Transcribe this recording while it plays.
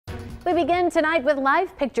We begin tonight with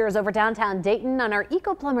live pictures over downtown Dayton on our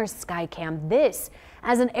EcoPlumber Skycam. This,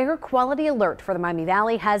 as an air quality alert for the Miami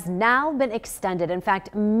Valley, has now been extended. In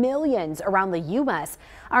fact, millions around the U.S.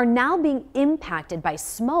 are now being impacted by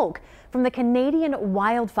smoke from the Canadian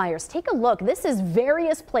wildfires. Take a look. This is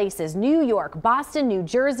various places: New York, Boston, New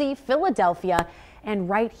Jersey, Philadelphia, and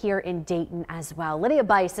right here in Dayton as well. Lydia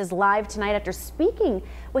Bice is live tonight after speaking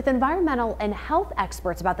with environmental and health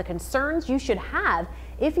experts about the concerns you should have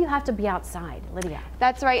if you have to be outside. Lydia.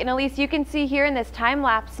 That's right. And Elise, you can see here in this time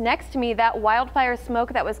lapse next to me that wildfire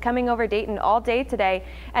smoke that was coming over Dayton all day today.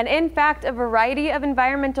 And in fact, a variety of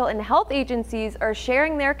environmental and health agencies are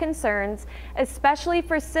sharing their concerns, especially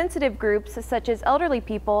for sensitive groups such as elderly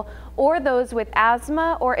people or those with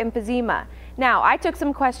asthma or emphysema. Now, I took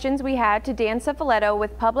some questions we had to Dan Suffoletto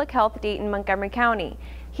with Public Health Dayton, Montgomery County.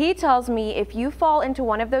 He tells me if you fall into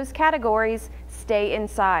one of those categories, stay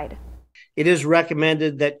inside. It is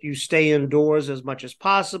recommended that you stay indoors as much as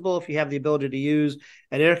possible. If you have the ability to use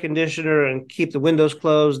an air conditioner and keep the windows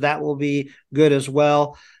closed, that will be good as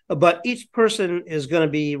well. But each person is going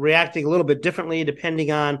to be reacting a little bit differently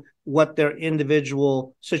depending on what their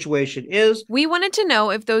individual situation is. We wanted to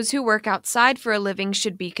know if those who work outside for a living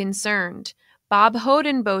should be concerned. Bob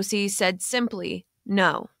Hodenbosi said simply,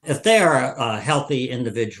 no. If they are a healthy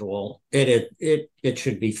individual, it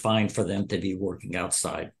should be fine for them to be working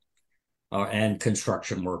outside. And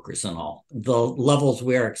construction workers and all. The levels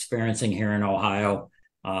we are experiencing here in Ohio,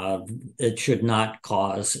 it should not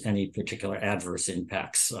cause any particular adverse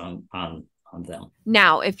impacts on them.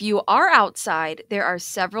 Now, if you are outside, there are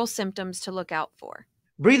several symptoms to look out for.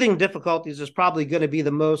 Breathing difficulties is probably going to be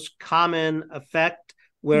the most common effect,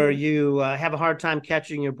 where you have a hard time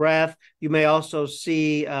catching your breath. You may also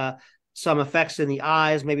see some effects in the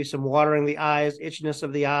eyes, maybe some watering the eyes, itchiness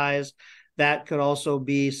of the eyes. That could also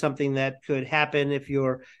be something that could happen if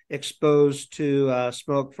you're exposed to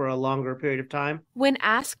smoke for a longer period of time. When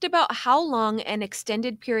asked about how long an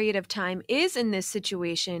extended period of time is in this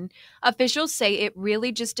situation, officials say it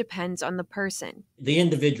really just depends on the person. The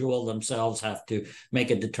individual themselves have to make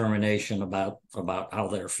a determination about how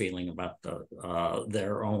they're feeling about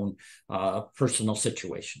their own personal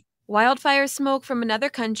situation. Wildfire smoke from another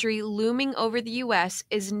country looming over the U.S.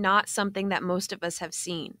 is not something that most of us have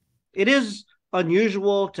seen. It is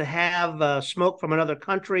unusual to have smoke from another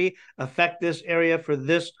country affect this area for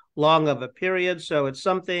this long of a period. So it's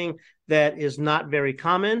something that is not very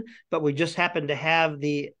common, but we just happen to have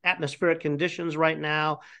the atmospheric conditions right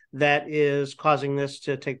now that is causing this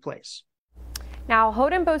to take place. Now,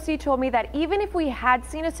 Hodenbosi told me that even if we had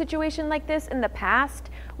seen a situation like this in the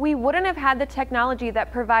past, we wouldn't have had the technology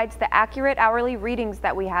that provides the accurate hourly readings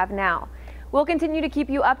that we have now. We'll continue to keep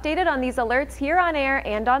you updated on these alerts here on air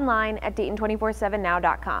and online at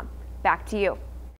Dayton247now.com. Back to you.